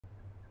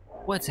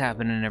What's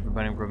happening,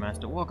 everybody? I'm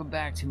Growmaster. Welcome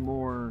back to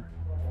more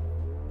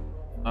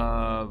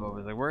of... I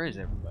was like, where is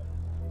everybody?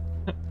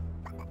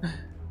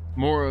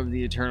 More of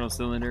the Eternal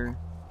Cylinder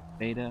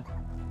beta.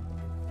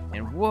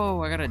 And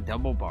whoa, I got a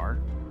double bar.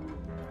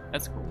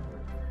 That's cool.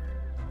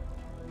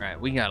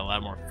 Alright, we got a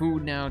lot more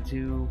food now,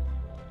 too.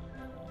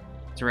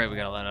 That's right, we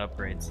got a lot of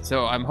upgrades.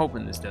 So I'm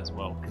hoping this does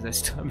well, because I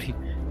still,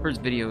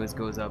 first video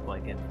goes up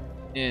like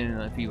in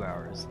a few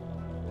hours.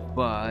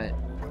 But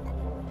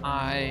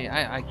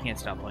I can't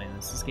stop playing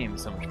this. This game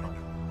is so much fun.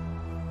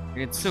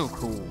 Like, it's so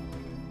cool.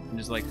 And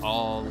just like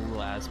all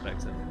little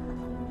aspects of it.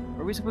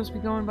 Where are we supposed to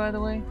be going, by the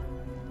way?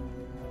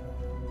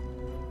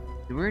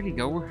 Did we already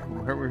go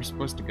where we're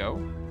supposed to go?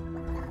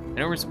 I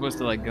know we're supposed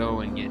to like go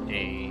and get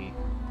a...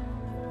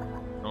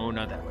 Oh,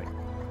 not that way.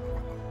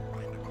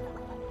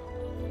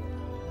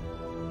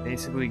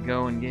 Basically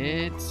go and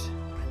get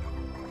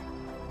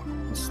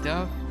the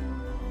stuff.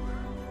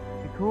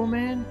 You cool,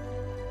 man?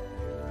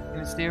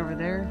 Gonna stay over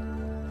there?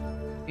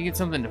 You get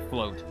something to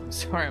float. I'm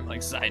sorry, I'm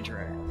like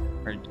sidetracked.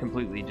 Or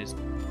completely just...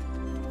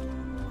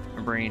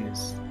 My brain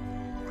is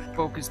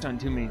focused on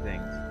too many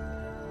things.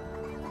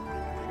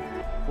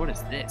 What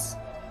is this?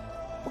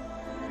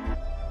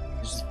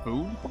 This is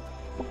food?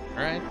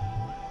 Alright.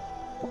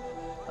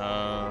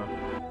 I'm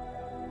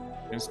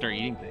gonna start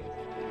eating things.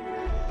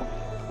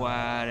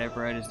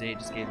 Whatever I just ate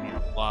just gave me a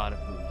lot of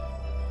food.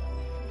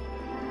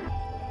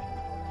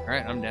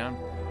 Alright, I'm down.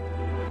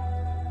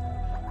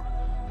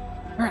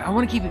 Alright, I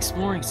want to keep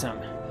exploring some.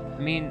 I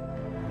mean,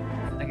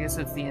 I guess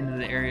that's the end of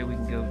the area we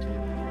can go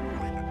to.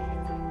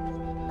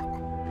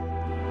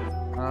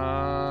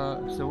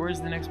 So where's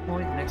the next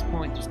point? The next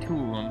point, just two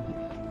of them.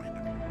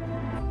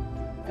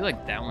 I feel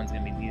like that one's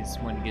gonna be the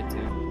easiest one to get to.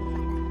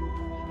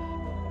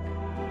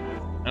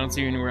 I don't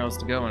see anywhere else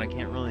to go, and I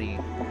can't really...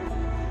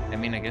 I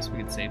mean, I guess we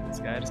could save this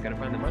guy. I just gotta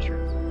find the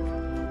mushrooms.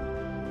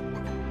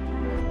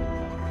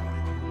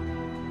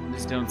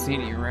 Just don't see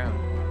any around.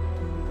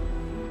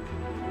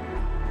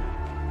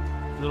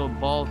 Little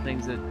ball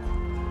things that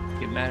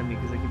get mad at me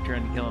because I keep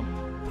trying to kill them.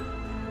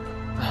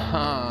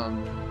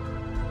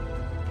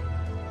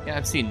 Yeah,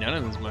 I've seen none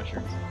of those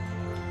mushrooms.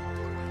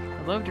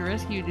 I'd love to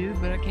rescue you, dude,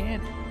 but I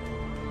can't.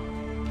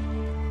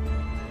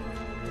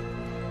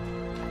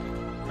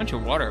 Bunch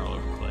of water all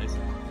over the place.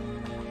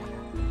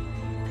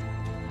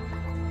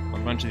 A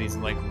bunch of these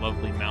like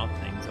lovely mouth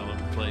things all over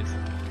the place.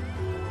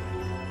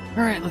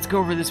 Alright, let's go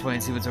over this way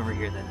and see what's over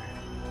here then.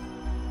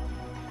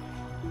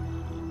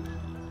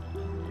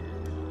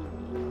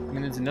 I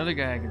mean, there's another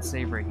guy I can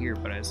save right here,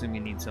 but I assume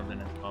you need something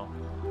as well.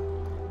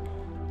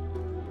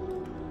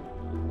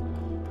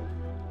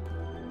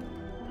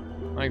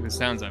 I like the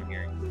sounds I'm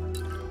hearing.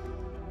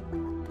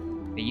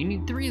 Hey, you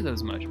need 3 of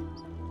those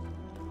mushrooms.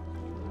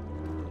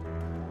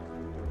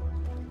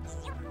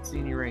 See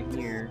any right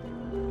here.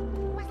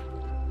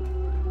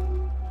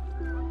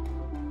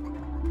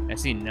 I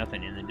see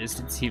nothing in the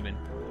distance even.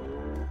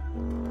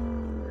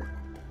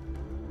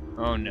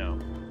 Oh no.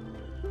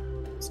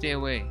 Stay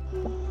away.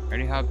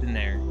 Already hopped in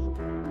there.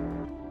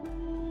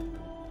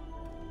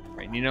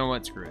 Right, you know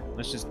what? Screw it.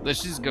 Let's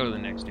just go to the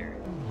next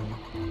area.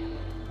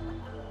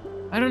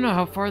 I don't know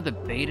how far the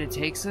beta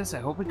takes us. I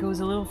hope it goes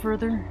a little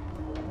further.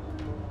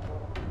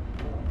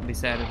 I'll be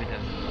sad if it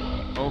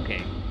doesn't.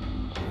 Okay.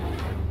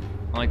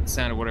 I like the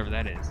sound of whatever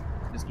that is.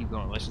 Just keep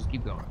going. Let's just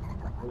keep going.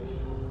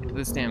 Get to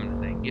the stamina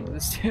thing. Get to the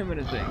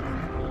stamina thing.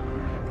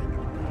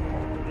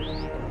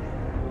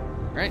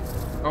 Right?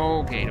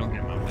 Okay, don't get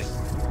in my way.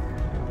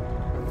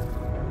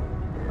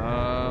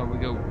 We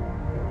go.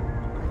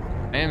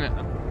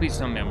 Please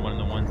tell me I'm one of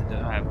the ones that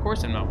does. Of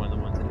course I'm not one of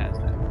the ones that has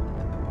that.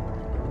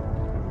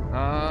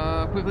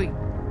 Quickly.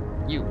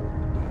 You.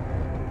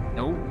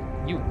 No,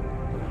 you.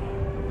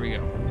 Here we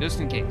go. Just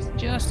in case.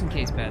 Just in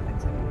case bad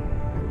things happen.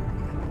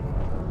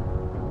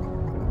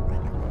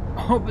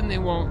 Hoping they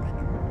won't.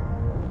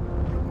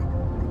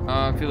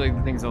 I feel like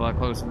the thing's a lot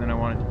closer than I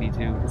want it to be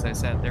too, because I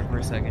sat there for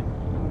a second.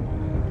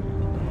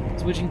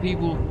 Switching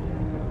people.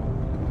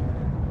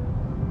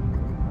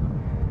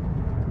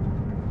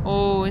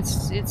 Oh,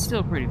 it's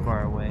still pretty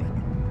far away.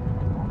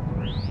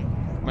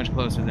 Much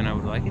closer than I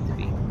would like it to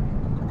be.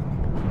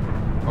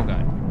 Oh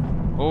god.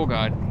 Oh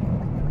god.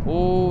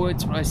 Oh,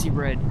 I see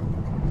red.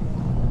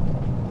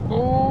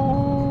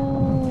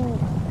 Oh!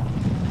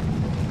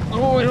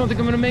 Oh, I don't think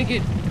I'm gonna make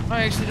it.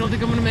 I actually don't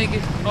think I'm gonna make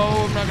it.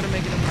 Oh, I'm not gonna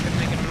make it. I'm not gonna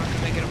make it. I'm not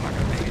gonna make it. I'm not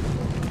gonna make it.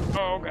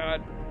 Oh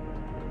god.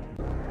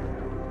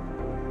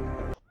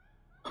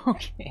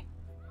 Okay.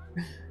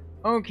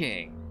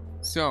 Okay.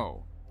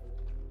 So,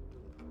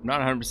 I'm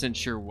not 100%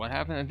 sure what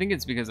happened. I think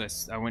it's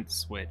because I went to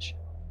switch.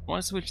 I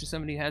want to switch to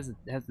somebody who has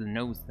the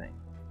nose thing.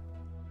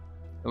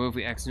 So if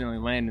we accidentally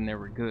land in there,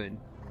 we're good.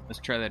 Let's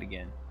try that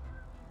again.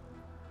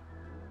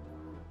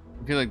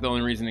 I feel like the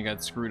only reason it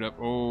got screwed up,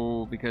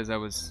 because I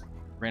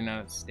ran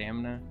out of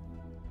stamina.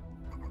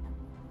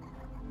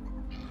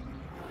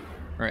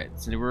 Alright,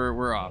 so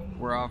we're off.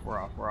 We're off.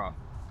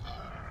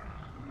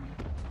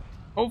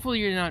 Hopefully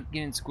you're not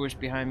getting squished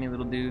behind me,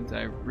 little dudes.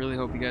 I really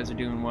hope you guys are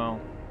doing well.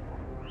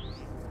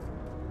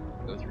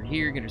 Go through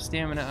here, get our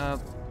stamina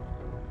up.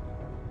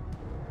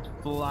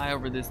 fly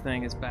over this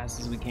thing as fast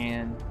as we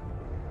can.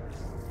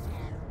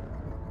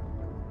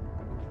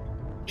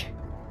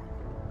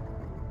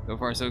 So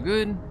far, so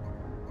good.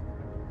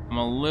 I'm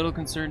a little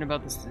concerned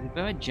about this. If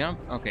I jump,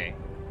 okay.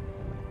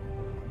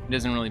 It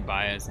doesn't really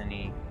buy us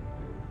any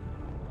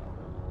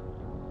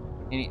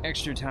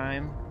extra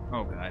time.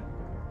 Oh god.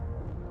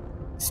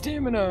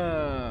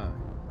 Stamina!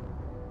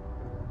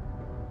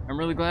 I'm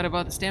really glad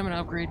about the stamina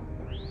upgrade.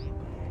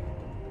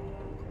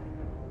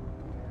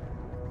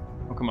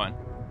 Oh, come on.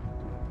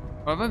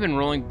 Oh, have I been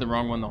rolling the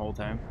wrong one the whole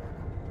time?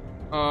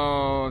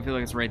 Oh, I feel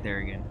like it's right there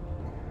again.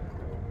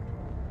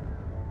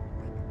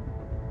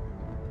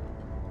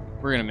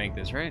 We're gonna make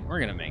this, right? We're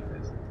gonna make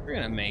this. We're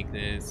gonna make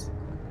this.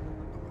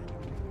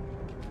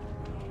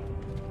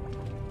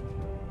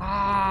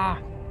 Ah!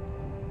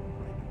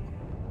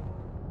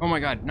 Oh my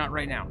god, not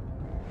right now.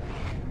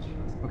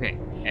 Okay,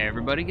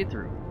 everybody get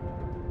through.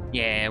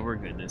 Yeah, we're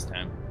good this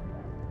time.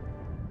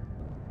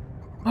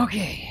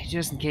 Okay,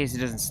 just in case it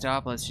doesn't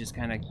stop, let's just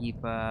kind of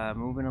keep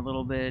moving a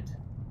little bit.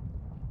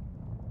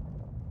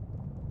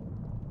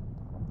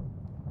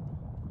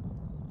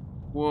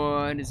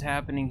 What is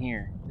happening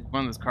here? It's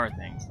one of those car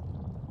things.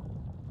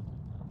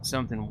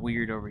 Something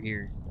weird over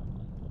here.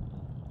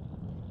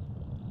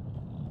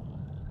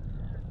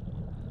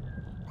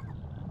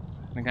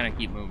 I kind of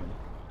keep moving.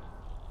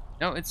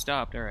 No, it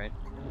stopped. All right.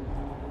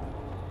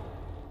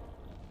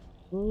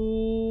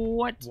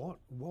 What? What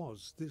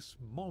was this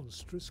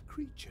monstrous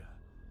creature?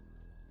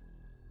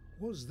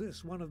 Was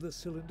this one of the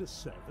cylinder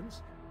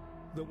servants?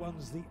 The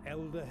ones the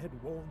elder had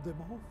warned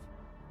them of?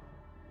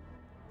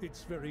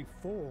 Its very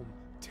form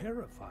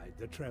terrified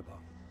the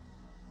Trebhum.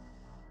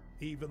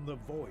 Even the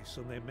voice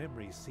and their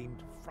memories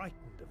seemed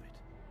frightened of it.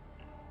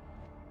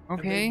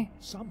 Okay. And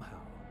then,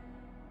 somehow,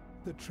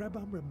 the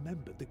Trebhum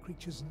remembered the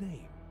creature's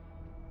name.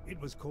 It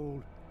was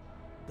called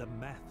the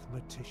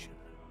Mathematician.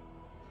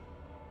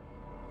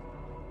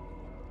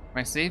 Am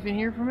I safe in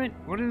here from it?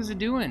 What is it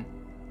doing?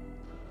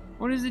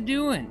 What is it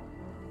doing?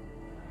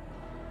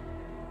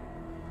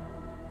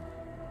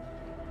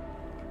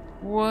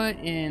 What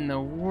in the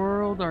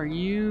world are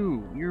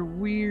you? You're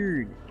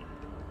weird.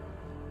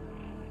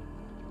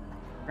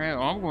 Alright,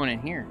 well, I'm going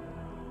in here.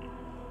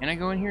 Can I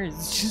go in here?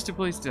 It's just a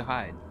place to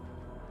hide.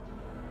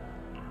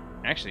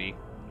 Actually,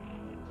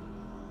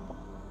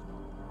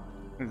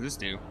 what does this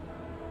do?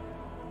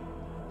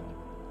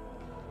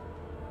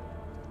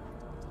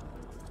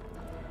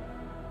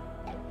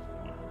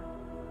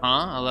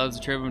 Huh? Allows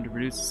the Trebhum to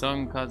produce a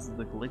song and causes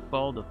the click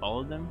ball to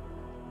follow them?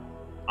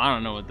 I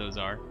don't know what those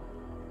are.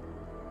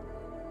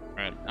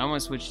 Alright, I'm gonna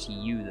switch to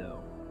you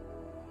though.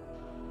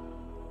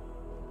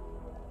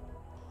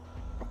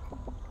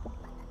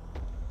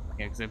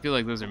 Yeah, because I feel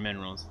like those are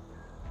minerals.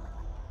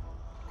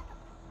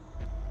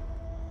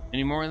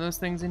 Any more of those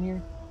things in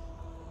here?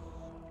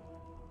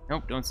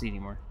 Nope, don't see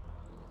anymore.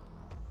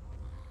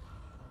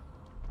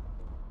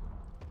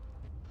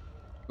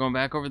 Going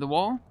back over the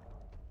wall?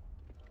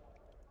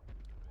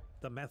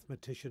 The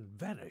Mathematician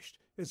vanished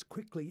as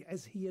quickly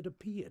as he had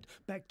appeared,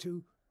 back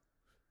to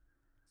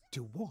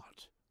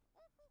what?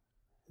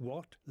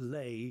 What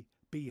lay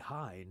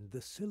behind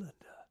the cylinder?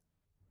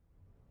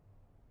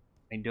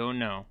 I don't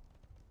know.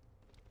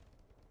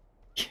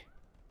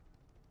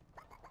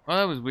 Well,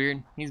 that was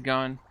weird. He's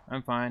gone.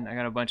 I'm fine. I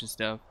got a bunch of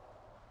stuff.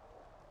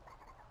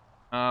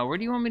 Where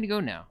do you want me to go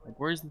now? Like,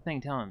 where's the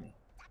thing telling me?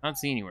 I don't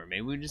see anywhere.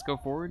 Maybe we just go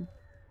forward?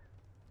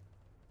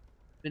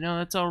 But no,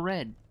 that's all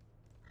red.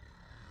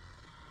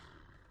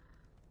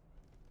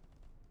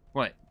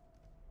 What?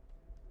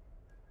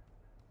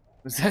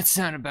 What's that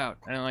sound about?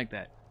 I don't like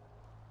that.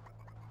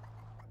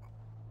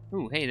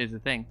 Ooh, hey, there's a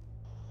thing.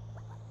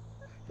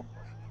 I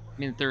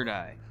mean, third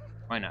eye.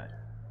 Why not?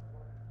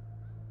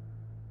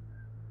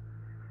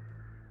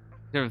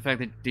 The fact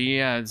that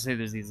say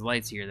there's these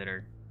lights here that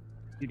are.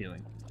 What are you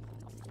doing?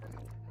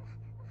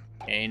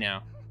 Hey,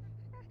 now.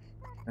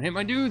 Don't hit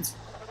my dudes!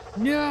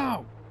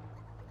 No!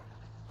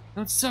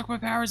 Don't suck my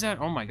powers out!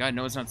 Oh my god,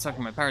 no, it's not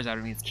sucking my powers out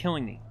of me, it's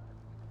killing me.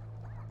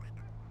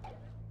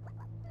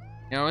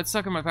 You know, it's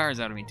sucking my powers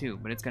out of me too,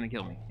 but it's gonna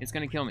kill me. It's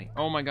gonna kill me.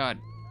 Oh my god.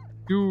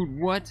 Dude,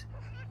 what?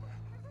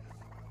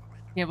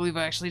 Can't believe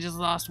I actually just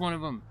lost one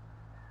of them.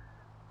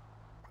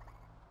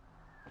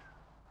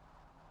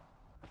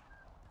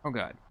 Oh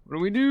god. What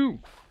do we do?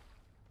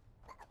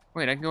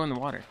 Wait, I can go in the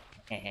water.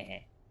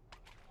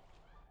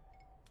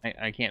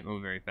 I can't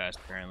move very fast,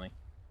 apparently.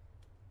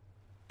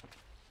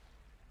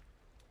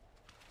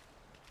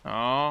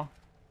 Oh.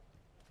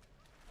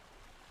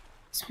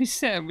 It's me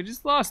sad, we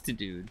just lost a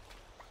dude.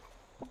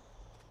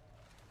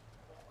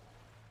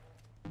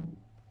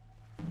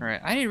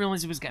 Alright, I didn't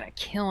realize it was gonna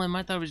kill him.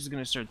 I thought it was just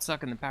gonna start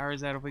sucking the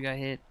powers out if we got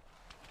hit.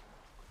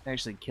 I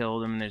actually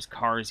killed him, and there's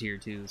cars here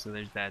too, so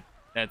there's that.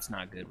 That's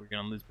not good. We're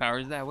gonna lose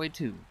powers that way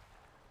too.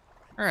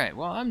 Alright,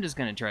 well, I'm just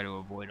gonna try to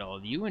avoid all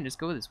of you and just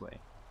go this way.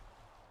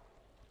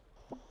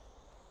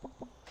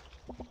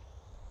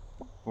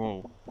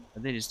 Whoa,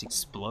 they just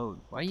explode.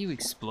 Why are you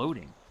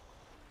exploding?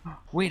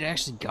 Wait, I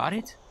actually got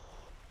it?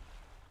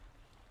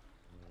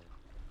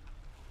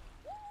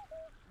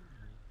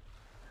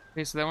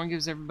 Okay, so that one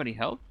gives everybody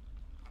health?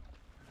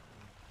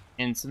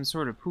 And some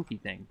sort of poofy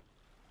thing.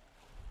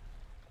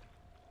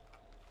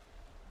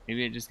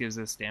 Maybe it just gives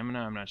us stamina,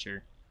 I'm not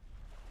sure.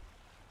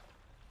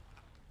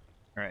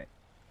 Alright.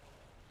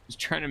 Just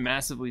trying to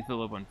massively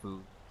fill up on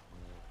food.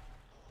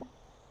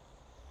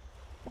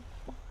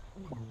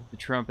 The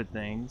trumpet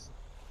things.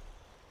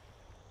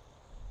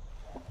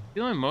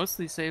 Feeling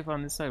mostly safe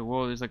on this side.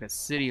 Whoa, there's like a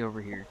city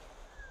over here.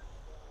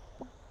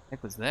 What the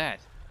heck was that?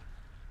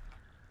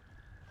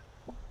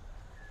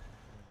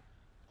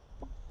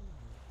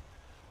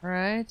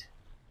 Alright.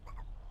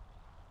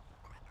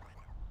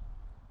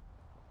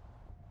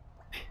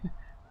 I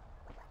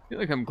feel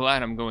like I'm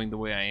glad I'm going the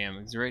way I am,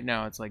 because right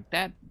now it's like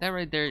that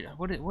right there.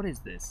 What is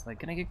this? Like,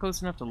 can I get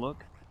close enough to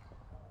look?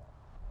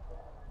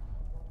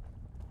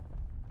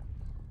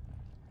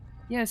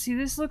 Yeah, see,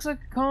 this looks like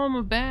a column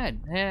of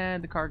bad.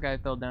 The car guy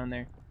fell down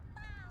there.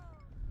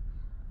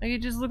 Like,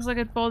 it just looks like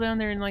I'd fall down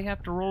there and like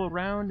have to roll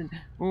around and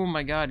oh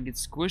my god, get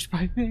squished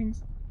by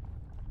things.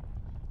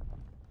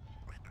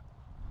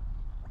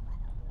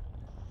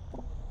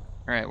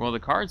 All right, well the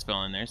cards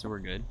fell in there, so we're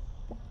good.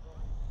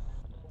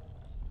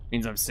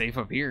 Means I'm safe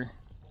up here.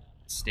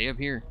 Stay up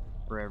here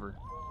forever.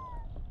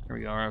 There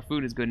we go. Our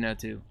food is good now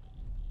too.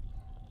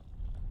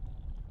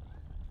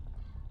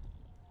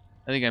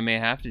 I think I may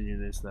have to do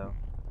this though.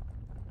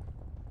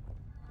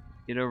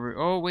 Get over.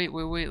 Oh wait.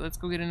 Let's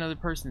go get another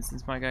person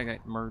since my guy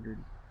got murdered.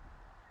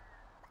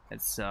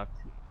 That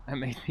sucked. That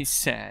made me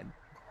sad.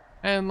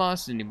 I haven't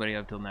lost anybody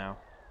up till now.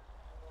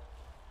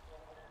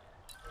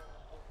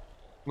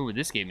 Ooh,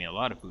 this gave me a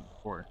lot of food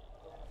before.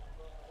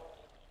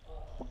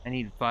 I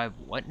need 5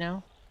 what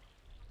now?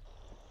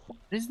 What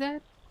is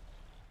that?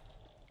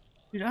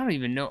 Dude, I don't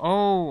even know.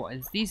 Oh,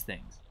 it's these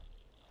things.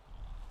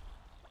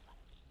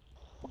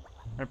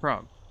 Not a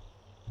problem.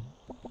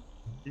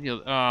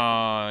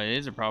 Oh, it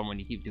is a problem when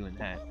you keep doing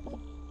that.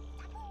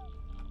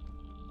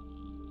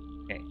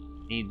 Okay,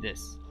 need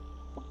this.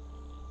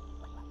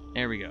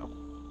 There we go.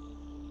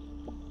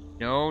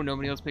 No,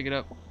 nobody else pick it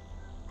up.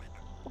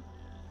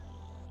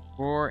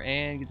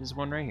 And get this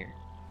one right here.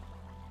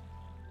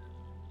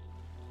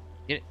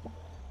 Get it.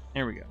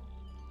 There we go.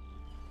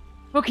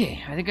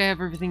 Okay, I think I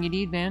have everything you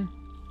need, man.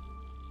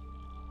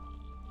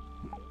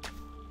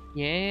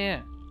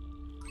 Yeah.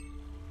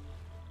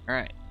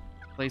 Alright.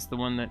 Place the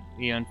one that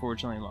we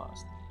unfortunately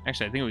lost.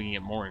 Actually, I think we can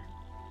get more.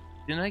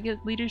 Didn't I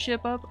get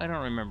leadership up? I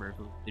don't remember if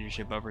it was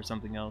leadership up or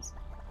something else.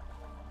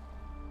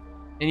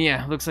 And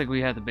yeah, looks like we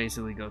have to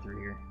basically go through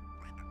here.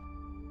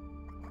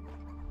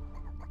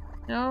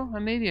 No,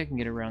 maybe I can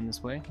get around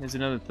this way. There's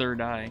another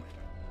third eye.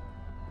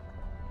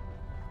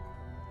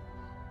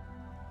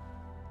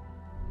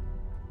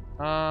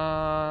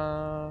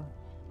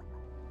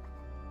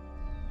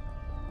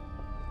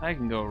 I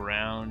can go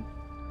around.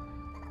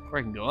 Or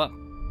I can go up.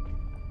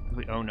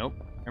 Oh, nope.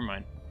 Never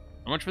mind.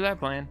 How much for that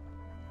plan?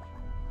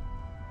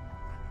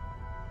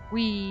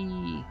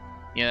 Whee!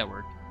 Yeah, that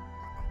worked.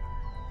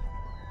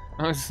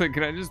 I was like,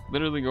 can I just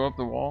literally go up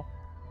the wall?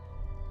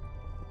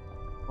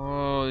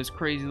 Oh, there's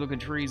crazy looking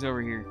trees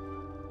over here.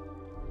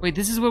 Wait,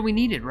 this is what we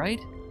needed, right?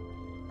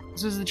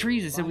 This was the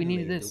trees that said we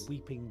needed this. The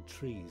weeping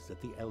trees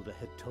that the Elder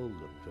had told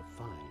them to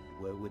find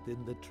were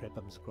within the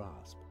Trebhum's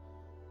grasp.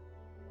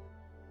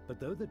 But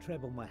though the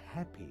Trebhum were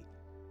happy,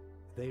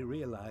 they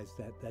realized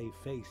that they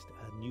faced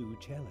a new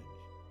challenge.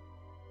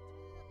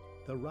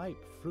 The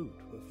ripe fruit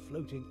were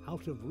floating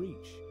out of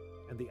reach,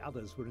 and the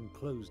others were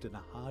enclosed in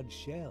a hard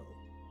shell.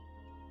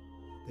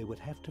 They would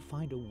have to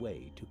find a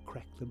way to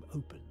crack them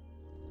open.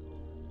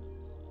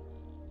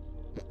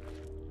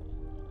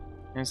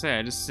 I say,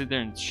 I just sit there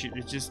and shoot.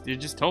 It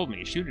just told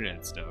me shoot it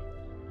at stuff.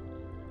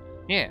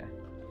 Yeah,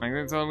 like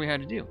that's all we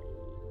had to do.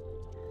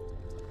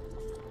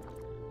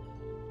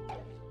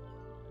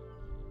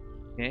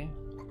 Okay.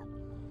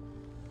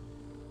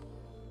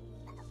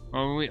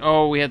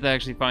 We have to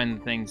actually find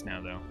the things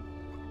now, though.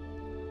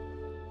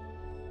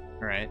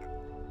 All right.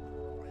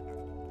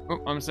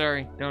 Oh, I'm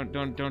sorry.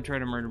 Don't try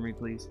to murder me,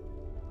 please.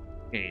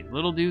 Okay,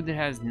 little dude that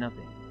has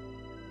nothing.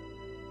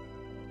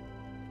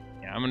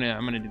 Yeah, I'm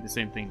gonna do the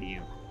same thing to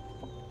you.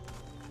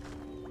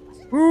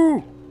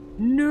 Ooh!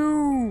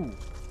 No!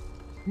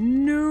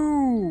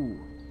 No!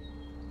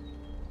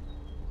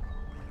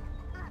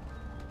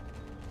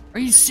 Are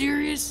you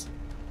serious?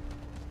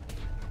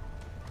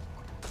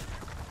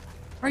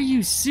 Are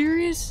you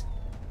serious?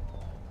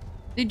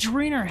 They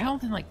drain our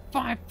health in like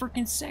 5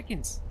 freaking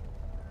seconds.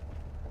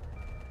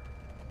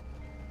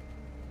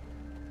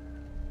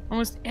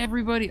 Almost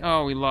everybody.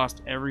 Oh, we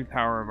lost every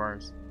power of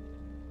ours.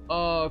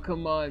 Oh,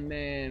 come on,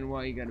 man.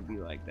 Why you gotta be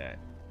like that?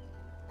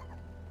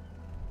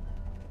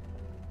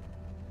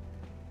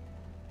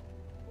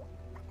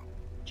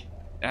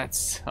 That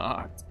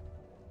sucked.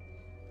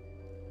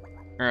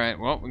 Alright,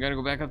 well, we gotta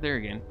go back up there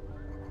again.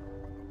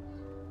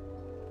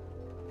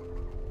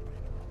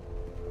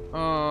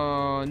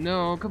 Oh,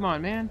 no, come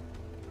on, man.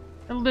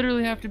 I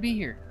literally have to be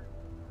here.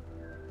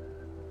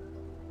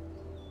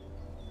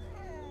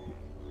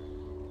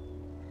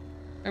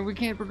 And we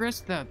can't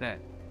progress without that.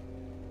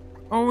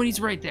 Oh, and he's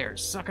right there,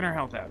 sucking our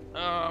health out.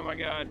 Oh my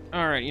god.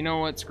 Alright, you know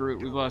what? Screw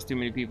it. We've lost too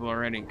many people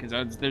already,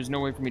 because there's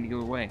no way for me to go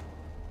away.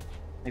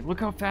 Like,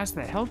 look how fast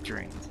that health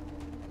drains.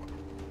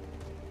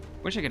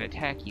 Wish I could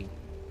attack you.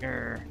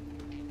 I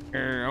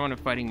want a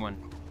fighting one.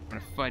 I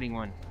want a fighting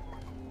one.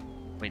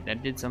 Wait,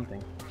 that did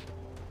something.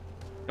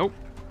 Nope.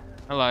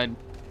 I lied.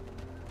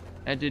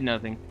 That did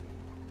nothing.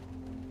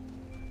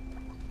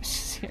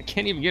 I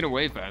can't even get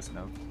away fast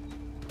enough.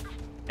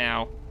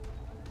 Ow.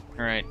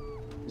 Alright.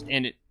 Just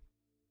end it.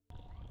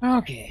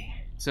 Okay.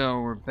 So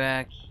we're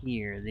back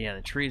here. Yeah,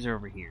 the trees are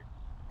over here.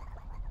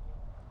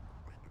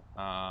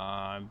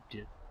 I'm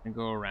just gonna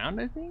go around,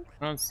 I think?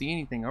 I don't see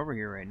anything over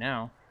here right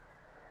now.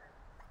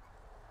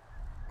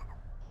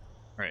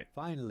 Right.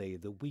 Finally,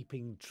 the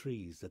weeping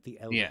trees that the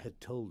elder had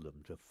told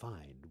them to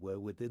find were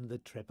within the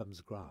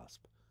Trebhum's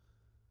grasp.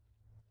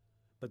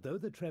 But though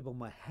the Trebhum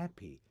were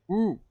happy,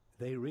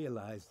 they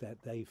realized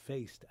that they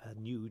faced a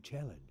new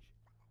challenge.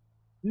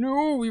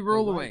 No, we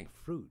roll away.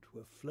 Fruit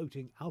were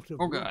floating out of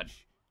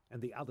reach,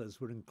 and the others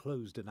were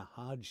enclosed in a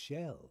hard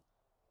shell.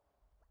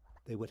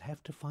 They would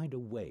have to find a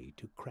way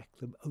to crack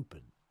them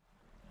open.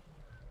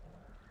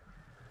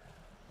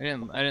 I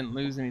didn't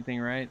lose anything,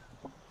 right?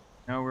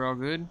 No, we're all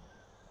good?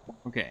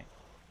 Okay.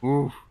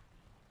 Oof.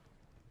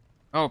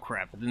 Oh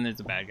crap, but then there's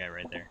a bad guy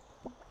right there.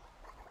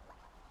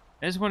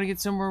 I just want to get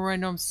somewhere where I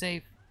know I'm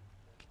safe.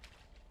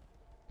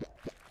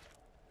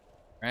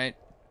 Right?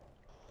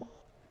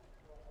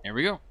 There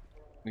we go.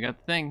 We got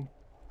the thing.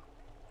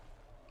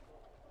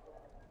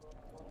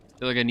 I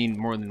feel like I need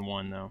more than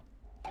one though.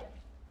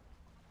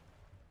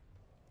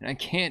 And I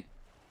can't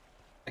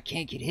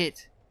get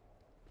hit.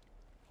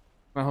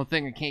 My whole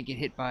thing, I can't get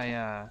hit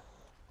by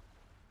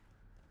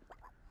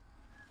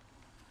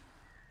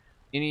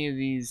any of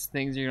these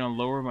things that are gonna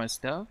lower my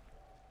stuff.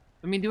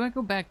 I mean, do I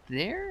go back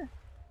there?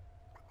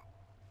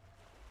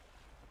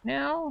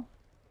 Now?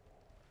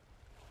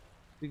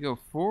 We go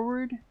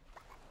forward?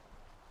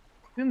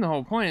 Then the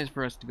whole point is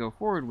for us to go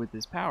forward with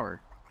this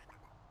power.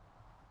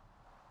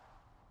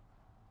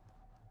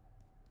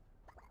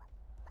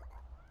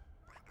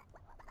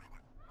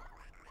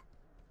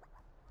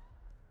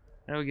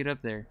 How do we get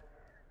up there?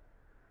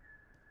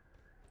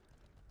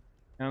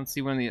 I don't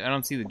see I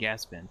don't see the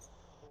gas vents.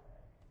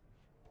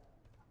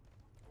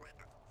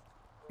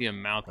 See a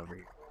mouth over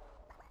here.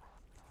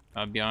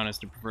 I'll be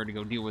honest, I prefer to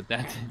go deal with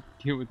that than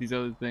deal with these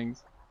other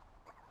things.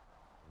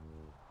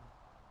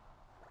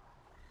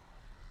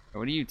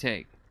 What do you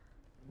take?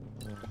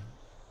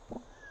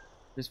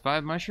 There's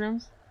 5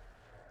 mushrooms?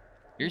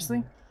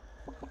 Seriously?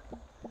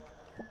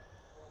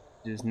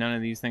 Just none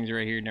of these things are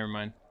right here, never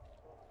mind.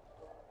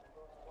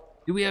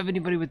 Do we have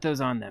anybody with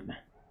those on them?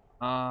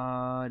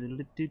 Not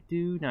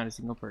a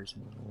single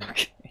person.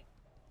 Okay.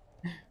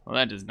 Well,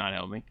 that does not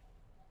help me.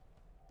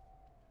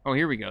 Oh,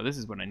 here we go. This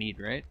is what I need,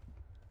 right?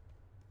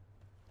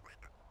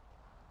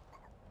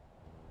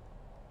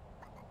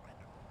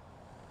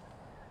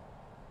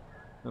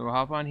 So we'll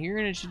hop on here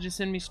and it should just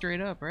send me straight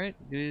up, right?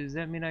 Does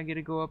that mean I get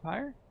to go up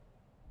higher?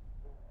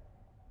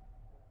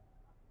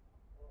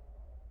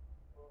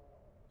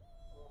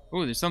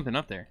 Oh, there's something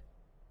up there.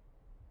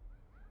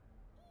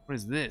 What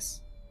is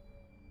this?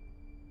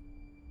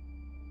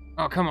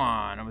 Oh, come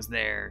on. I was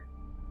there.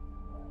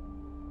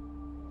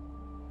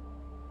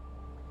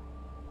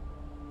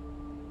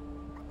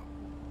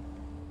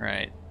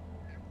 Right.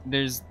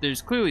 There's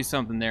clearly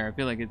something there. I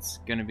feel like it's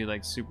gonna be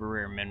like super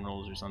rare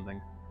minerals or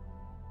something.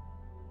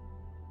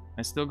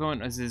 I'm still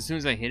going. As soon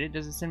as I hit it,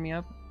 does it send me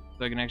up?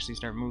 So I can actually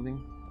start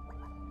moving?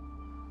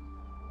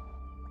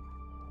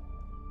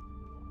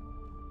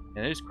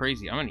 Yeah, that is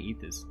crazy. I'm gonna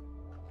eat this.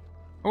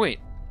 Oh, wait.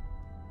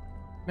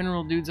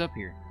 Mineral dude's up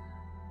here.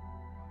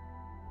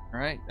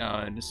 Alright,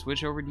 just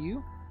switch over to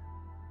you.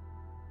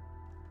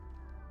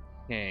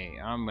 Okay,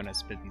 I'm gonna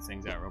spit these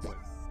things out real quick.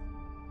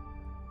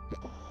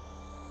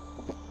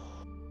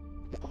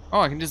 Oh,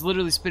 I can just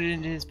literally spit it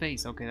into his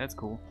face. Okay, that's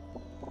cool.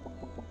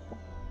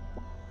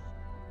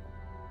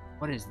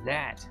 What is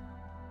that?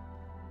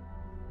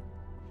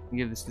 I'll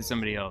give this to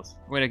somebody else.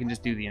 Wait, I can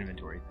just do the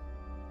inventory.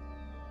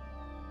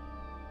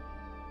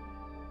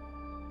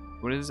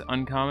 What is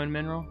uncommon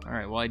mineral?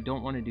 Alright, well I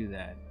don't want to do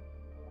that.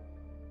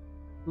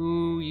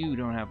 Ooh, you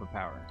don't have a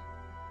power.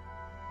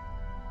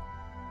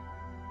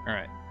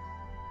 Alright.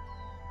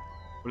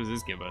 What does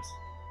this give us?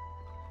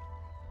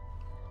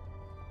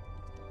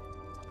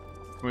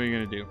 What are you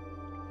gonna do?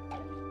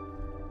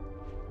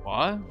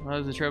 What?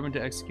 Allows the Trebhum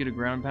to execute a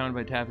ground pound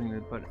by tapping the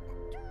button.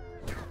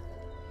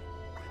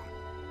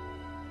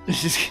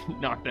 Just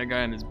knock that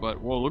guy in his butt.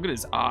 Whoa, look at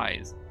his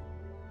eyes.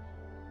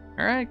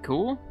 Alright,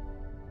 cool.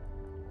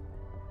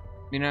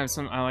 You know,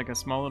 I like a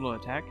small little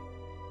attack.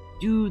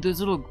 Dude, those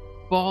little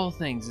ball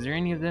things. Is there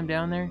any of them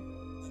down there?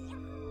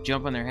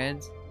 Jump on their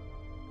heads?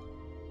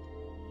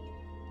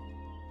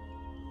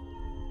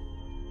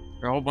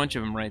 There are a whole bunch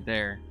of them right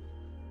there.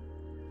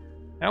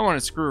 I don't want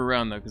to screw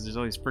around though, because there's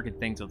all these freaking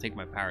things that'll take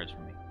my powers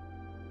from me.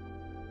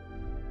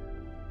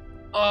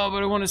 Oh,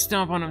 but I want to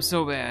stomp on them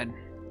so bad.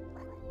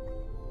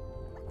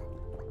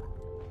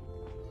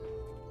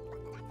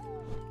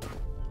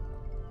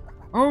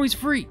 Oh, he's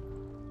free!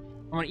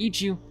 I want to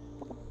eat you.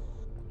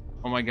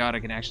 Oh my god, I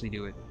can actually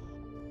do it.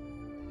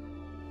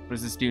 What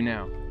does this do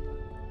now?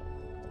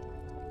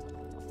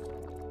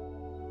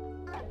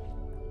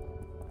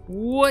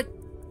 What?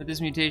 With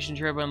this mutation,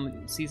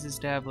 Trebhum ceases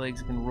to have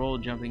legs and can roll.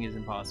 Jumping is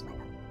impossible.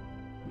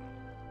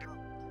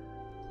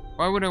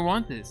 Why would I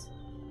want this?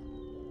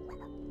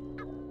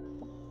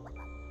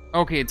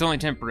 Okay, it's only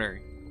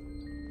temporary.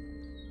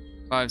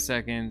 5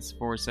 seconds,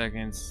 4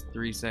 seconds,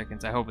 3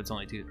 seconds. I hope it's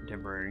only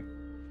temporary.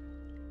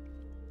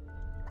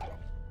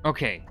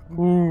 Okay.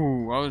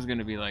 Ooh, I was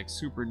gonna be like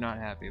super not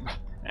happy about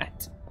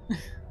that.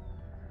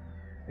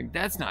 Like,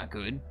 that's not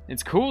good.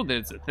 It's cool that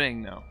it's a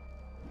thing though.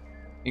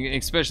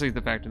 Especially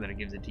the fact that it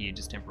gives it to you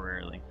just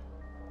temporarily.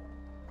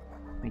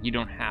 Like, you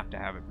don't have to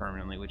have it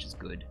permanently, which is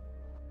good.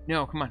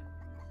 No, come on.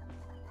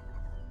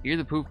 You're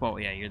the poof ball.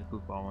 Yeah, you're the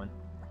poof ball one.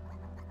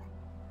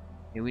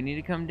 Okay, we need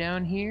to come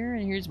down here,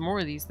 and here's more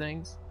of these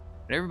things.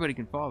 But everybody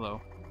can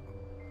follow.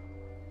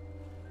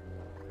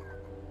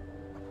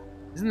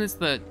 Isn't this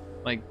the,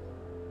 like,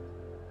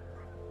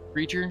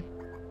 creature?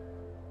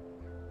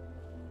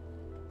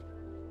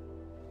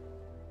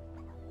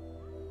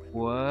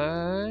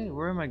 What?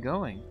 Where am I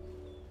going?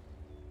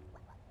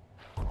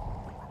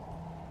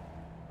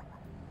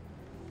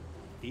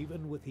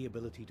 Even with the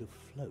ability to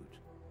float,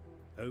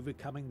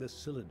 overcoming the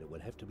cylinder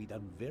would have to be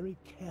done very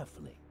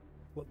carefully.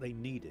 What they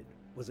needed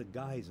was a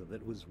geyser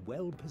that was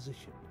well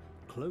positioned,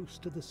 close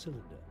to the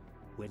cylinder,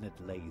 when it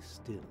lay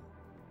still,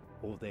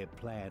 or their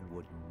plan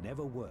would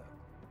never work.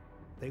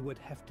 They would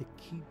have to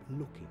keep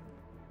looking,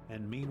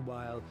 and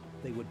meanwhile,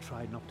 they would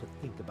try not to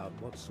think about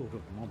what sort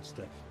of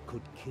monster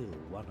could kill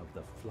one of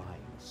the flying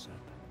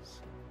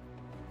serpents.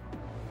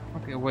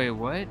 Okay, wait,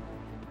 what?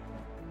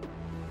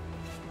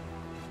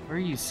 Where are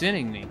you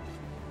sending me?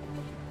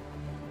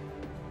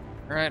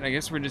 Alright, I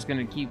guess we're just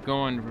gonna keep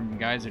going from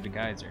geyser to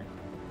geyser.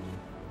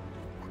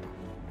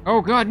 Oh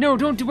god, no,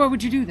 don't do, why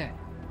would you do that?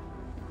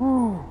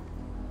 Ooh.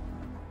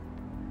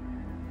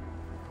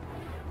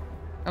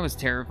 That was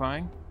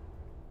terrifying.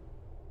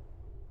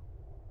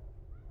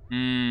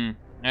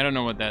 I don't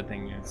know what that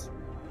thing is.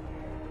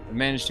 I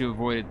managed to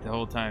avoid it the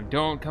whole time.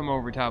 Don't come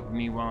over top of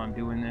me while I'm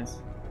doing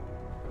this.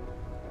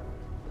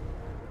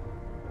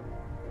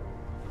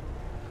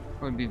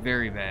 That would be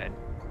very bad.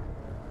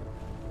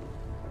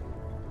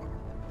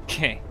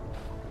 Okay.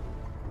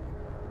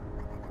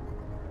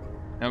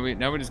 Now we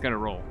just gotta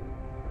roll.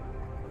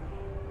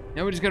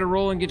 Now we just gotta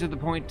roll and get to the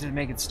point to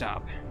make it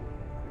stop.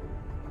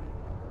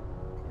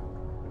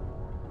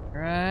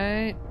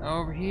 Right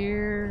over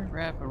here,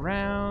 wrap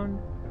around.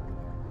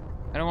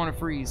 I don't want to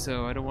freeze,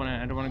 so I don't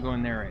want to go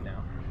in there right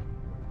now.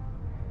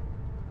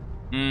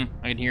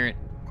 I can hear it.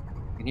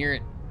 I can hear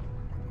it.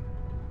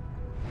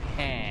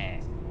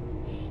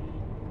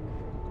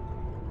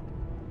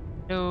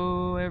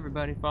 Hello,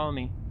 everybody, follow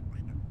me.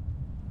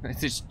 It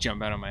just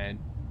jump out of my head.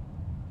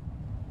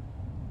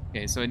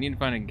 Okay, so I need to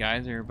find a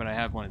geyser, but I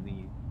have one of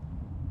these.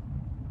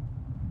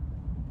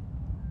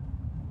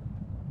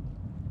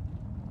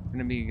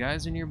 Gonna be a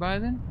geyser nearby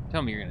then?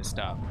 Tell me you're gonna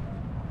stop.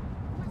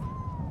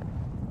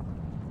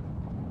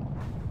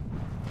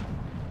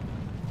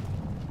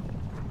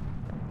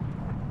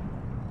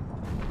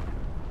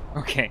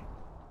 Okay.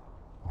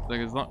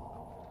 Like as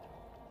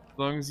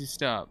long as you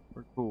stop,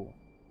 we're cool.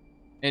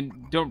 And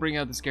don't bring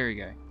out the scary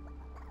guy.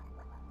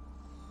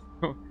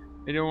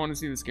 I don't want to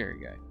see the scary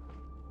guy.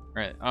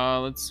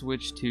 Alright, let's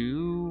switch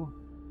to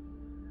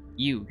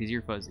you, because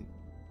you're fuzzy.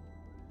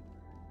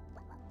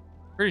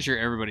 Pretty sure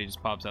everybody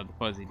just pops out the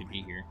fuzzy to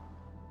be here.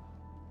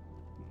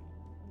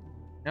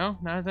 No?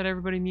 Not I thought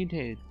everybody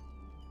mutated.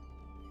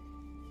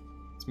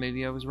 So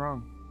maybe I was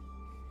wrong.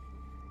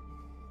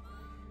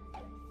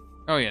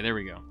 Oh yeah, there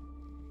we go.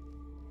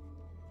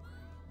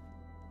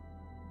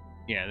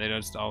 Yeah, they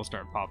just all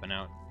start popping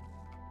out.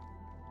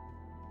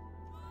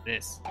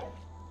 This.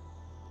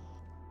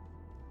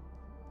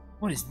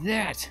 What is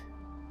that?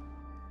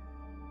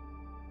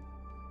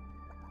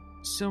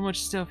 So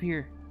much stuff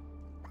here.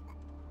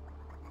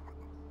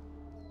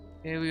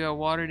 Okay, we got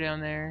water down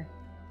there.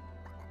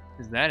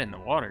 Is that in the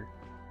water?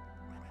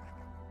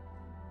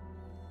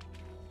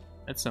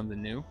 That's something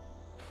new.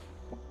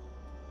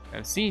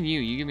 I've seen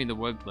you. You give me the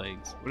webbed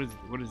legs.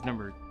 What does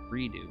number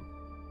 3 do?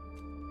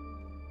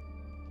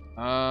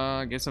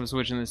 I guess I'm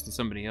switching this to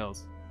somebody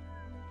else.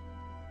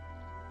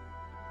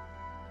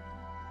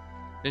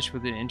 Fish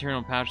with an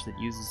internal pouch that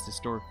uses to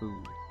store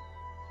food.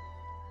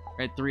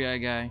 Alright, 3-eye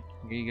guy.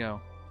 Here you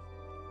go.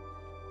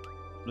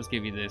 Let's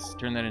give you this.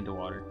 Turn that into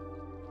water.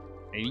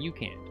 Maybe you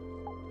can't.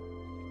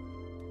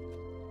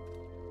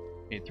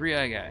 Okay,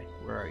 3-eye guy.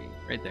 Where are you?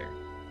 Right there.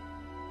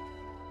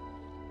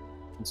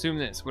 Consume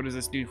this. What does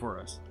this do for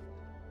us?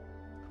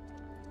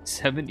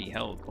 70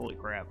 health. Holy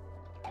crap.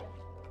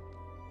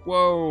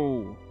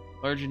 Whoa!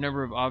 Larger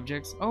number of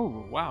objects.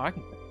 Oh, wow. I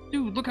can...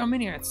 Dude, look how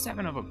many. I got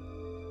 7 of them.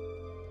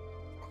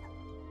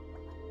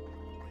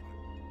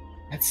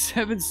 That's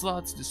 7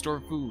 slots to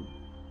store food.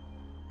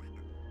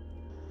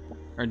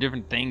 Or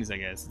different things, I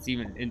guess. It's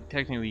even...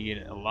 technically, you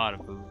get a lot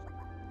of food.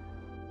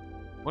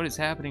 What is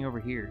happening over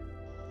here?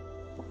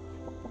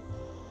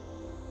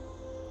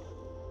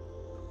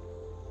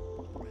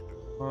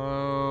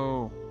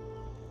 Oh.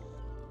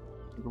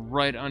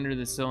 Right under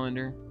the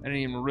cylinder. I didn't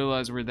even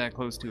realize we're that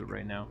close to it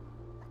right now.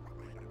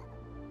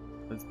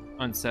 That's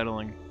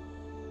unsettling.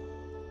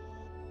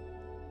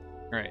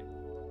 Alright.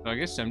 So I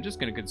guess I'm just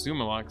gonna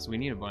consume a lot because we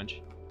need a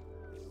bunch.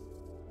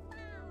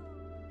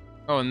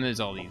 Oh, and there's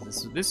all these.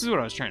 This is what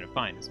I was trying to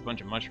find. It's a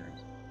bunch of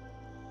mushrooms.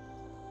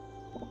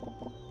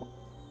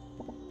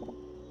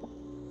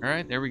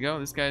 Alright, there we go.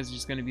 This guy's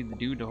just gonna be the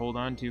dude to hold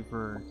on to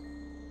for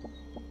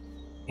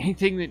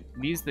anything that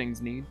these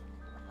things need.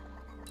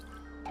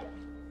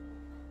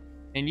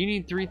 And you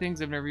need 3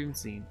 things I've never even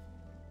seen.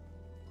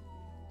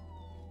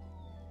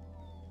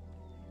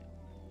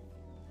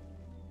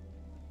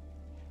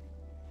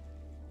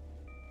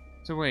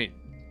 So wait,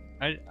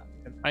 I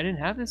didn't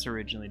have this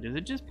originally. Does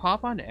it just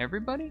pop onto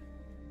everybody?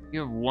 You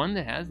have one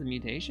that has the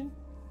mutation?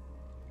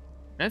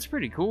 That's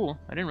pretty cool.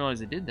 I didn't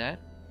realize it did that.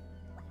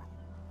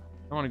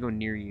 I want to go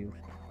near you.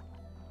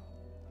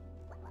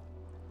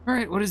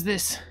 Alright, what is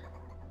this?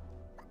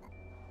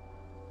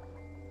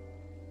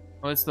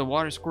 Oh, it's the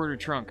water squirter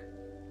trunk.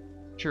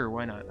 Sure,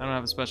 why not? I don't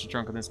have a special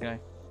trunk on this guy.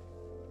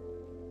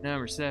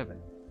 Number 7.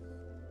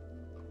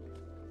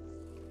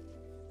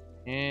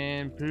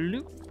 And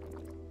bloop.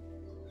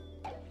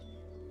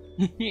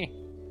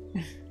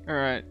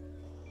 Alright.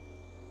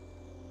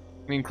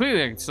 I mean,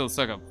 clearly I can still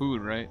suck up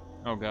food, right?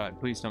 Oh god,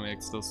 please tell me I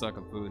can still suck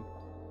up food.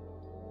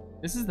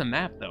 This is the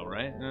map though,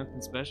 right?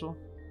 Nothing special?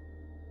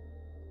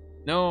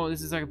 No,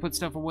 this is I can put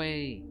stuff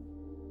away.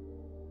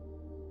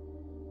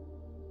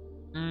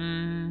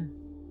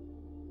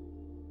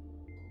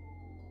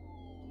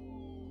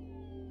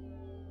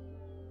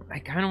 I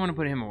kind of want to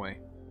put him away.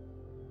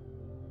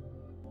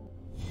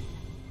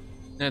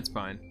 That's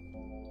fine.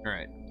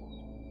 Alright.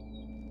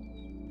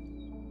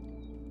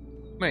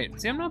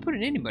 Wait, see, I'm not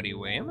putting anybody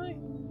away, am I?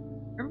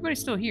 Everybody's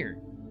still here.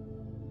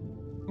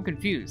 I'm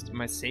confused. Am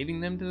I saving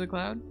them to the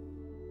cloud?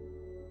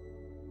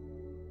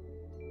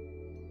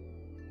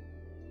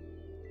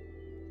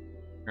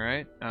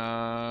 Alright,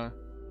 I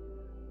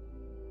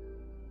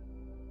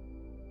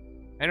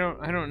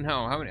don't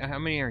know. How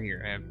many are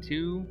here? I have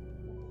 2,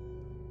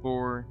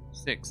 4,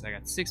 6. I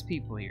got 6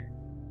 people here.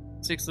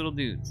 6 little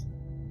dudes.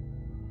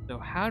 So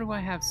how do I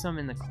have some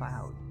in the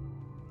cloud?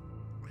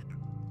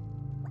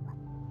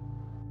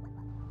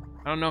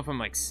 I don't know if I'm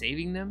like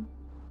saving them,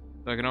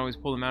 so I can always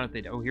pull them out if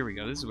they. Oh, here we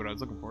go. This is what I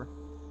was looking for.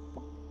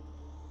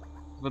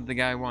 This is what the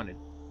guy wanted,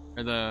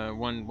 or the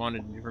one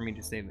wanted for me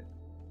to save it.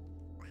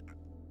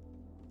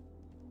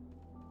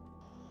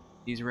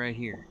 These right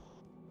here.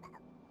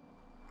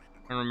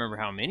 I don't remember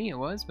how many it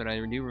was, but I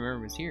do remember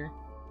it was here.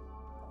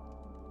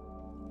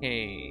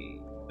 Okay,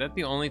 is that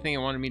the only thing it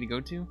wanted me to go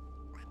to?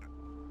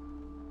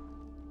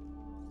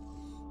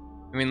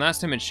 I mean,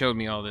 last time it showed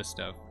me all this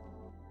stuff.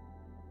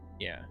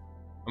 Yeah.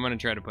 I'm gonna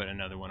try to put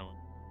another one away.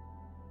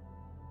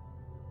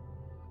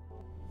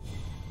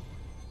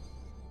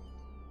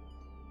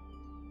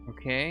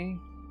 Okay.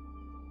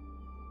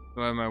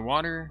 So I have my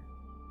water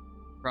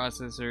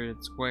processor,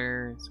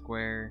 square,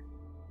 square.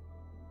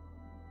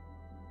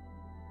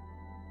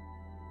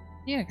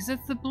 Yeah, because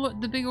that's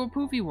the big old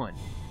poofy one.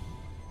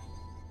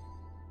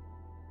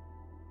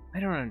 I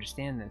don't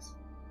understand this.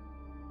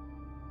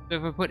 So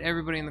if I put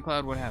everybody in the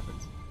cloud, what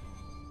happens?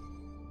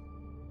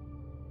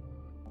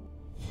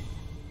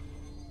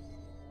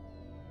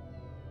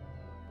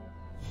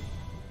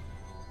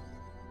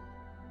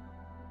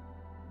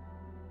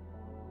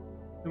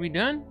 Are we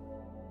done?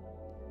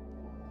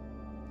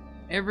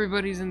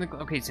 Everybody's in the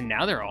cloud. Okay, so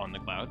now they're all in the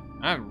cloud.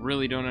 I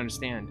really don't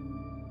understand.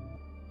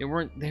 They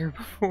weren't there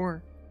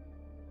before.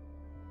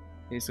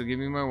 Okay, so give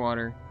me my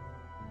water.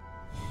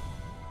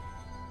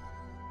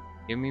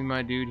 Give me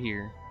my dude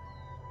here.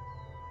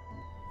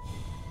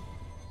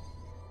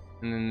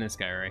 And then this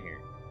guy right here.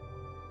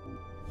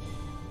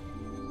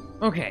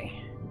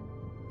 Okay.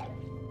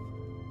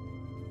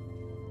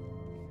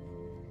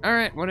 All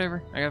right,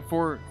 whatever. I got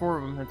four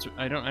of them. That's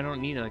I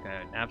don't need like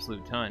an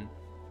absolute ton.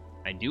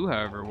 I do,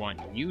 however, want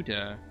you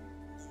to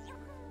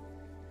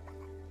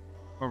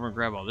go over and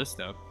grab all this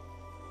stuff.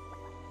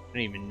 I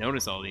didn't even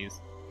notice all these.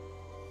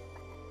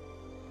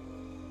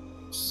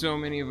 So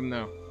many of them,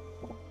 though.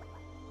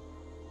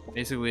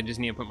 Basically, I just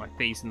need to put my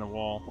face in the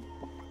wall.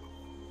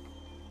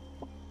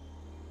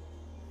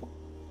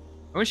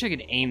 I wish I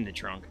could aim the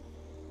trunk.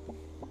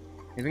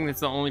 I think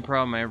that's the only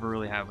problem I ever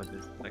really have with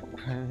this. Like,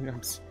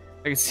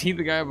 I can see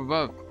the guy up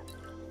above.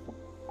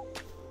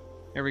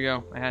 There we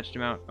go. I hatched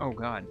him out. Oh,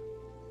 God.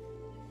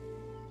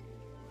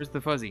 Where's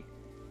the fuzzy?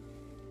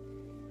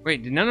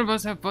 Wait, did none of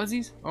us have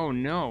fuzzies? Oh,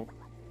 no.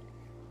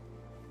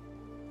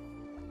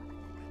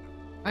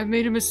 I've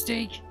made a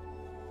mistake.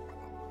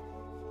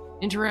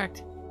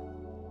 Interact.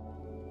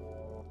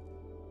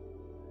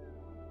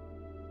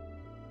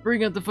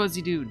 Bring out the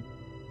fuzzy dude.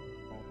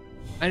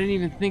 I didn't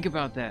even think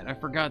about that. I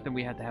forgot that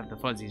we had to have the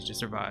fuzzies to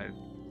survive.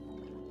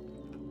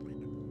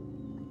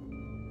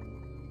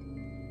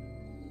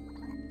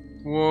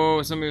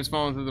 Whoa, somebody was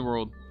falling through the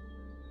world.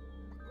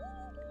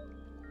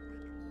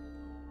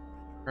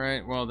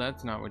 Alright, well,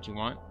 that's not what you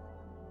want.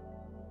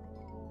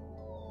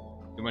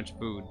 Too much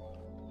food.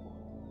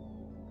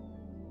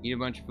 Eat a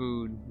bunch of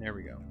food. There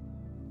we go.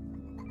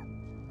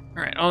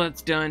 Alright, all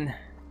that's done.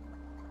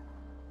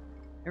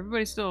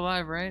 Everybody's still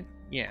alive, right?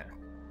 Yeah.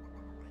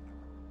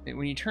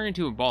 When you turn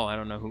into a ball, I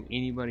don't know who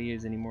anybody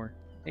is anymore.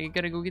 Hey, you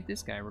gotta go get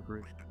this guy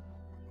recruited.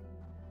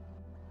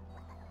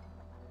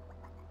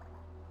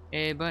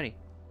 Hey, buddy.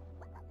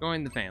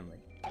 Join the family.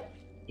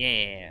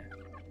 Yeah.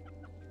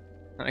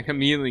 Like,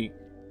 immediately,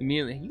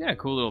 you got a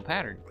cool little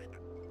pattern.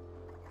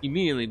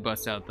 Immediately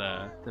busts out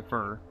the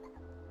fur.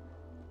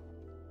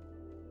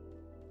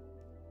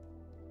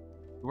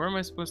 Where am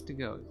I supposed to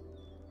go?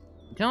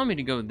 You're telling me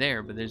to go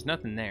there, but there's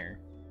nothing there.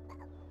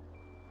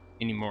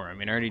 Anymore. I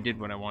mean, I already did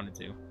what I wanted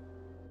to.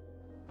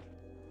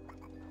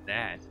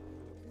 That.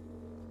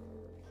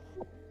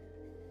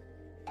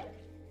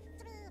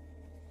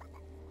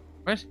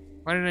 What?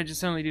 Why did I just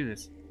suddenly do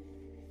this?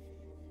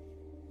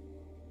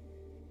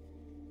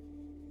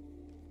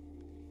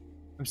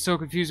 I'm so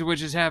confused at what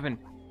just happened.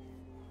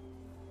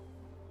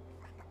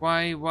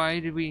 Why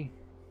did we...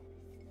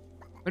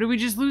 Why did we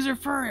just lose our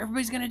fur?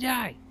 Everybody's gonna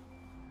die.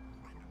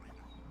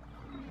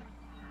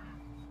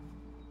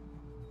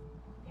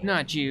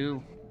 Not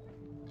you.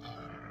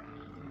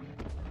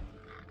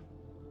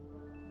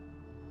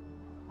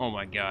 Oh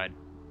my god.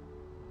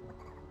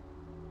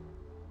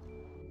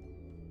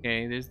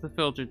 Okay, there's the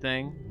filter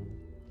thing.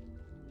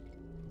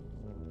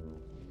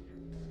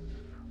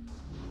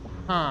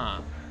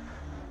 Huh.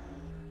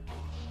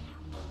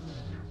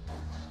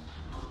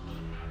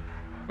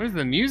 What is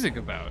the music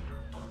about?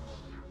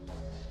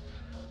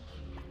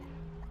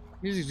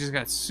 Music just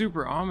got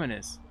super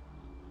ominous.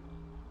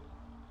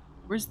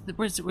 Was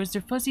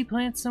there fuzzy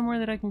plants somewhere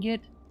that I can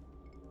get?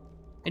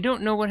 I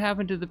don't know what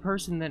happened to the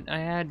person that I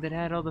had that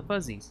had all the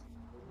fuzzies.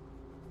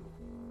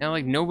 Now,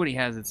 like, nobody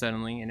has it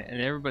suddenly, and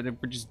everybody,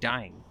 we're just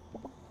dying.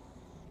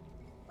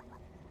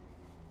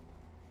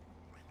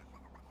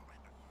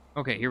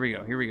 Okay, here we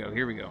go. Give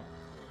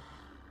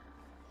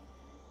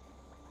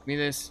me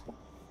this.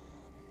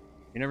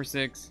 You're number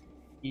 6.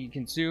 You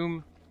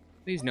consume.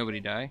 Please, nobody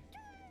die.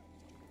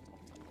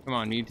 Come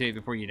on, mutate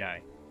before you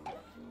die.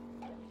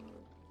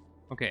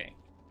 Okay.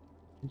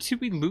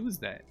 Did we lose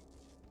that?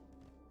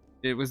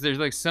 Was there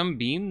like some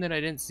beam that I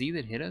didn't see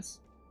that hit us?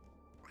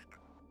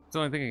 That's the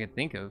only thing I could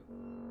think of.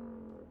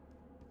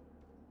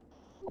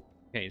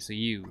 Okay, so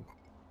you.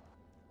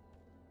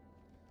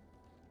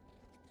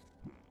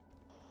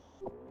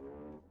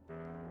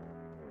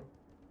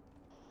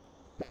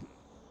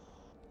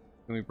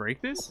 Can we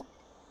break this?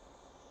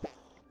 I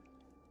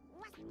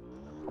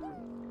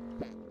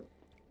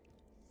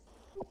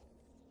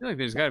feel like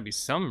there's got to be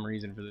some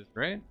reason for this,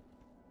 right?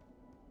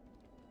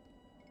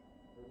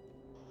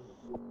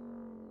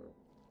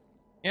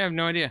 Yeah, I have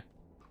no idea.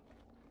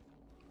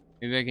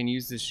 Maybe I can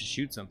use this to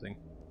shoot something.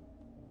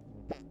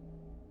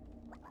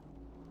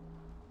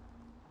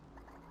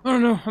 I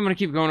don't know. I'm gonna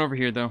keep going over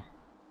here, though.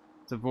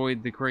 To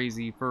avoid the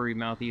crazy furry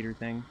mouth eater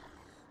thing.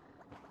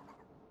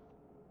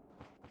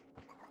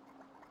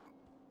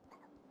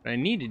 What I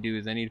need to do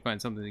is I need to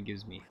find something that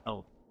gives me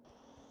health.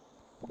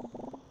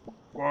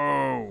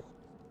 Whoa!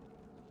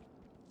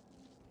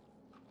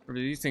 Whatever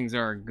these things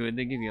are good,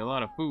 they give you a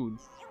lot of food.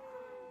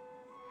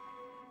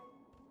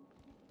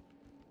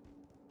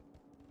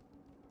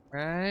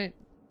 Right.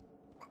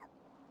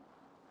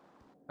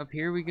 Up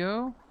here we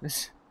go.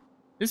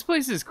 This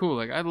place is cool.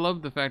 Like, I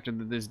love the fact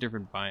that there's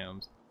different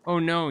biomes. Oh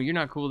no, you're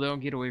not cool though.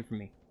 Get away from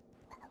me.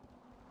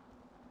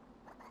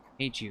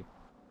 Hate you.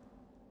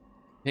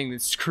 Thing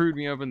that screwed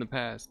me up in the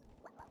past.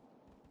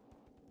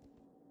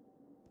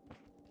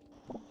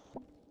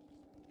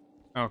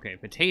 Okay,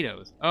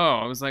 potatoes. Oh,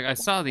 I was like, I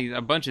saw these,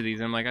 a bunch of these,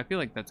 and I'm like, I feel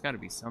like that's got to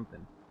be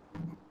something.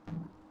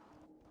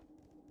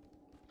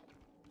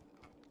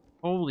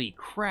 Holy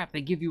crap,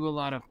 they give you a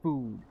lot of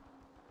food.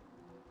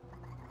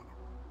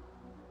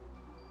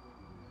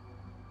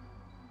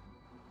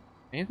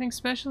 Anything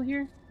special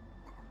here?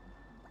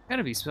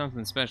 Gotta be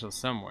something special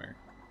somewhere.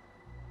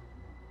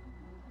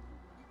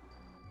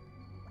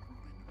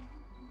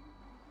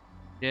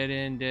 Dead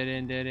end, dead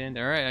end, dead end.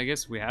 Alright, I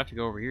guess we have to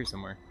go over here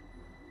somewhere.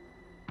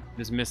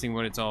 Just missing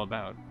what it's all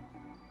about.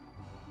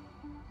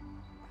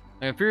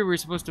 I fear we're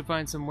supposed to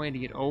find some way to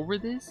get over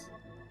this?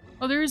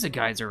 Oh, there is a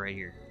geyser right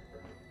here.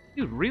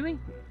 Dude, really?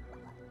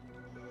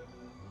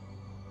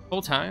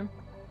 Whole time?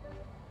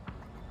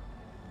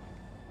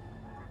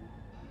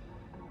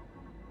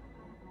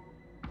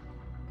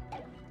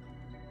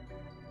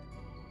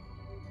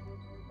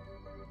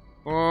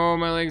 Oh,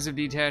 my legs have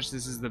detached.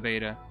 This is the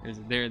beta.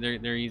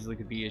 There easily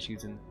could be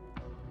issues in.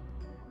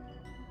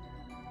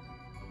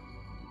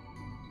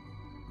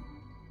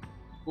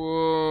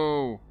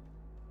 Whoa.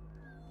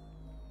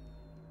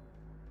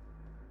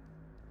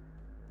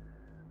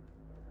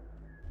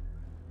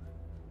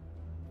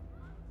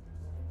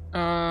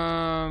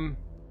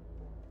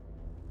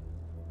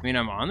 I mean,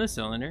 I'm on the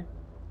cylinder.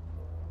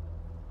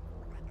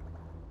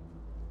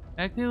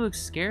 Back there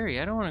looks scary.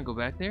 I don't want to go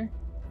back there.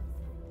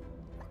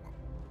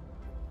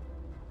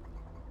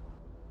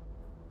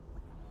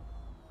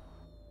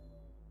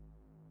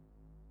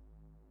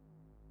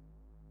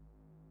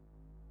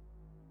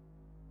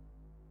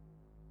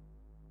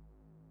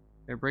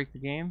 Did I break the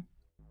game?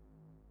 I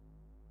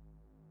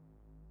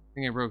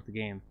think I broke the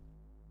game.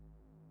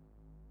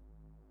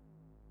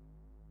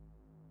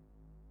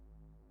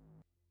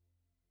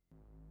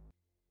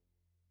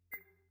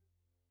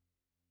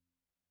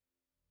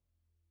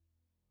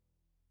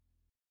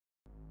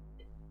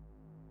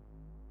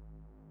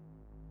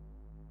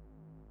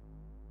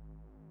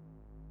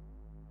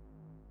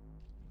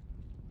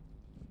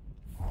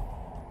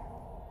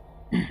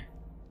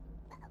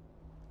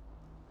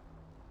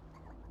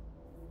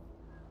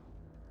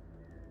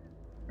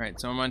 Alright,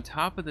 so I'm on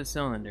top of the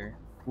cylinder.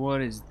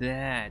 What is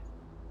that?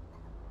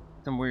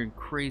 Some weird,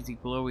 crazy,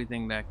 glowy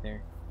thing back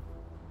there.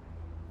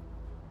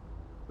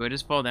 Do I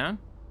just fall down?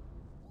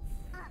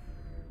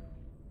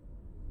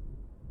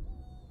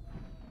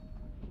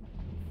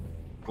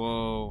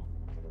 Whoa.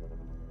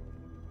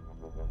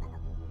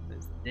 What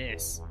is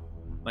this?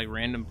 Like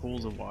random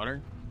pools of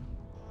water?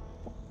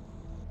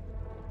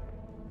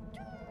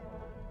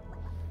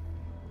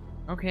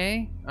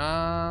 Okay,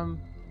 let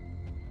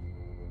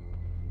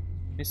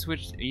me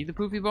switch. Are you the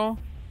poofy ball?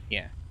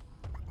 Yeah.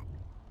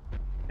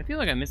 I feel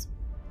like I missed.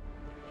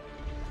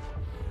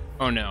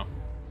 Oh no.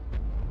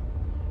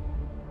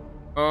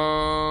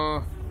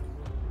 Oh.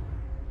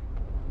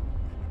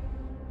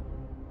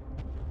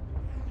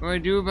 What do I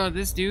do about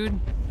this dude?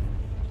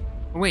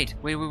 Oh, wait.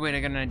 I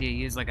got an idea.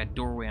 He has like a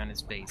doorway on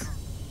his face.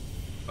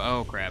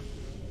 Oh crap.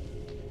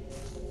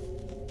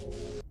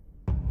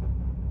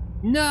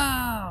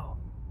 No!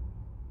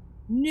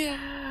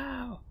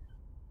 No!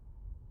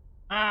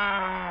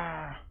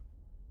 Ah!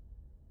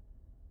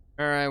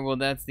 Alright, well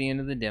that's the end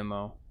of the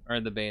demo. Or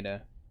the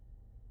beta.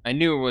 I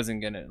knew it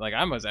wasn't gonna... Like,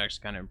 I was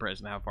actually kind of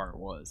impressed with how far it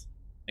was.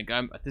 Like,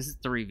 this is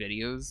 3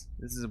 videos.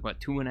 This is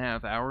about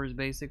 2.5 hours,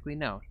 basically.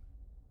 No.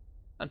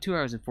 Not 2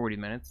 hours and 40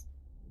 minutes.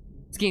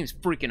 This game's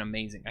freaking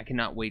amazing. I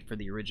cannot wait for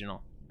the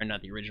original. Or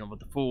not the original, but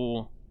the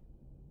full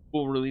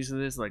release of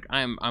this. Like,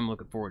 I'm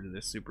looking forward to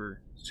this.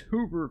 Super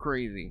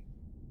crazy.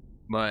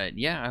 But,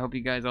 yeah, I hope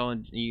you guys all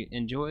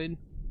enjoyed.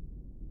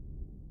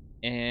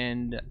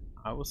 And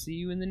I will see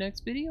you in the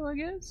next video, I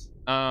guess.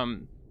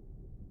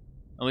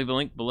 I'll leave a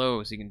link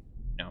below so you can,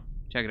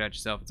 check it out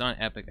yourself. It's on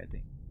Epic, I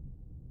think.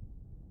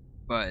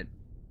 But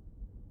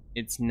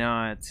it's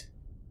not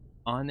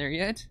on there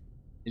yet.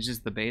 It's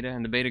just the beta,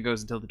 and the beta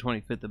goes until the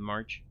 25th of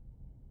March.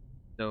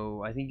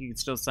 So I think you can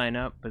still sign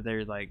up, but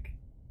they're like,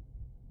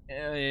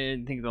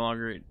 I think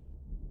the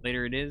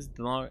later it is,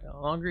 the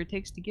longer it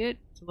takes to get,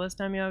 the less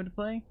time you have to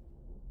play.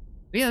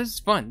 But yeah, this is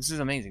fun. This is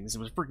amazing. This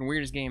was the freaking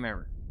weirdest game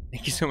ever.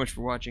 Thank you so much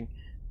for watching.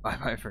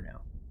 Bye-bye for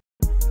now.